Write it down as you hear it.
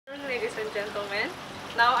ladies and gentlemen.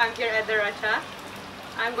 Now I'm here at the Racha.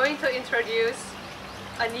 I'm going to introduce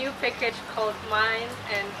a new package called Mind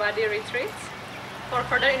and Body Retreats. For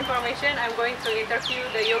further information, I'm going to interview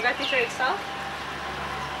the yoga teacher itself.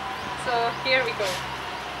 So here we go.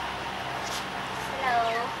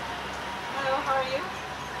 Hello. Hello, how are you?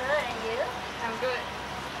 Good, and you? I'm good.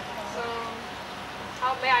 So,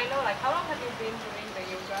 how may I know, how long have you been doing the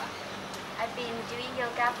yoga? I've been doing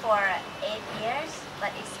yoga for 8 years, but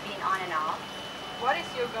it's been on and off. What is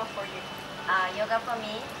yoga for you? Yoga for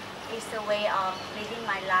me is a way of living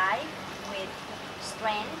my life with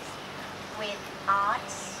strength, with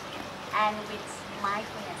arts, and with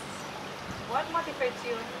mindfulness. What motivates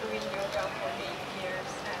you doing yoga for 8 years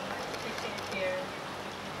and teaching here?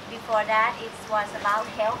 Before that, it was about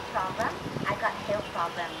health problem. I got health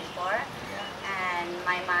problem before, and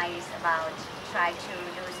my mind is about try to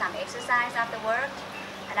do some exercise after work,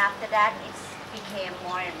 and after that, it became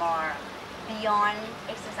more and more beyond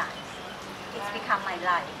exercise. It's become my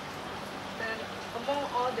life. Then, among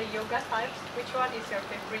all the yoga types, which one is your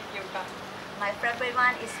favorite yoga? My favorite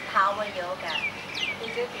one is power yoga.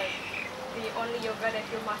 Is it the only yoga that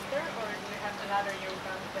you master, or do you have another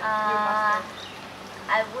yoga that you master?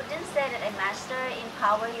 I wouldn't say that I master in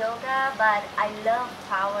power yoga, but I love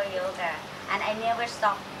power yoga, and I never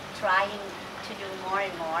stop trying to do more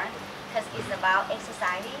and more, because it's about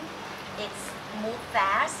exercising. It's move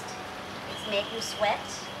fast, it's make you sweat,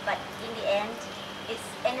 but in the end, it's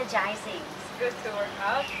energizing. It's good to work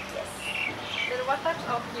out. Yes. Then what types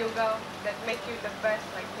of yoga that make you the best,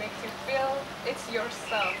 makes you feel it's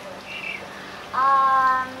yourself?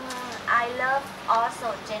 I love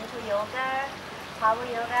also gentle yoga, power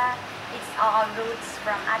yoga. It's all roots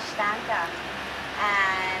from Ashtanga,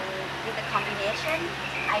 and with the combination,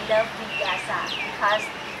 I love Vinyasa because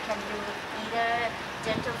you can do either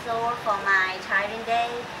gentle flow for my tiring day,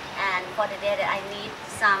 and for the day that I need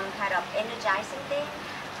some kind of energizing thing,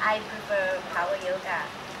 I prefer power yoga.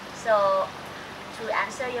 So to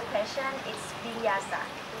answer your question, it's Vinyasa.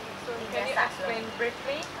 So can you explain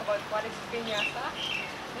briefly about what is Vinyasa?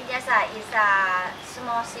 Vinyasa is a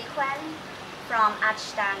small sequence from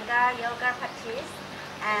Ashtanga yoga practice,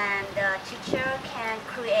 and the teacher can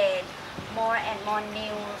create more and more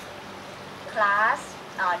new class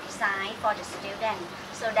design for the student,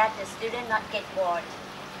 so that the student not get bored.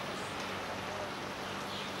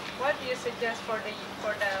 What do you suggest for the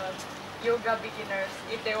yoga beginners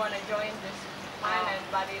if they want to join this mind and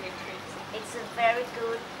body retreat? It's a very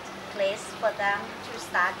good place for them to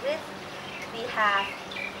start with. We have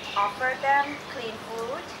offered them clean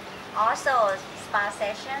food, also spa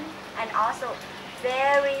session, and also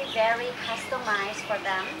very customized for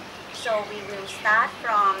them. So we will start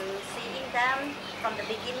from seeing them from the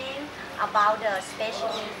beginning about the special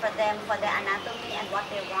need for them, for their anatomy and what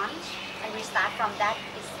they want, and we start from that.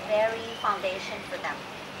 It's very foundation for them.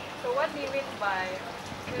 So what do you mean by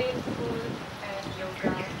clean food and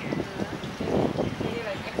yoga? Can you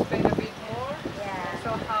explain a bit more? Yeah. So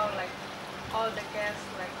how all the guests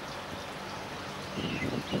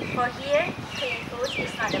For here, clean food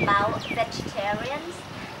is not about vegetarians.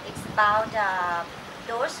 It's about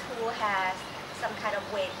those who have some kind of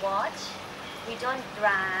weight watch. We don't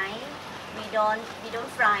dry, we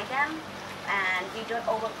don't fry them, and we don't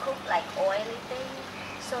overcook like oily thing.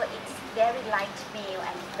 So it's very light meal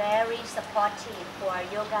and very supportive for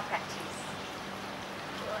yoga practice.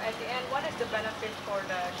 So at the end, what is the benefit for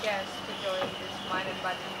the guests to join this mind and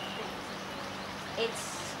body retreat?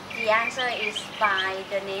 The answer is by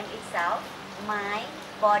the name itself, mind,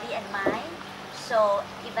 body and mind. So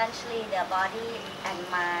eventually the body and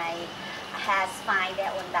mind has find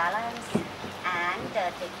their own balance, and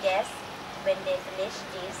the guests, when they finish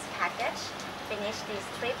this package, finish this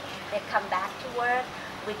trip, they come back to work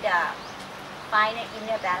with the finer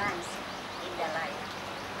inner balance in their life.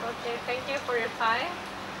 Okay, thank you for your time.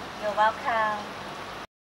 You're welcome.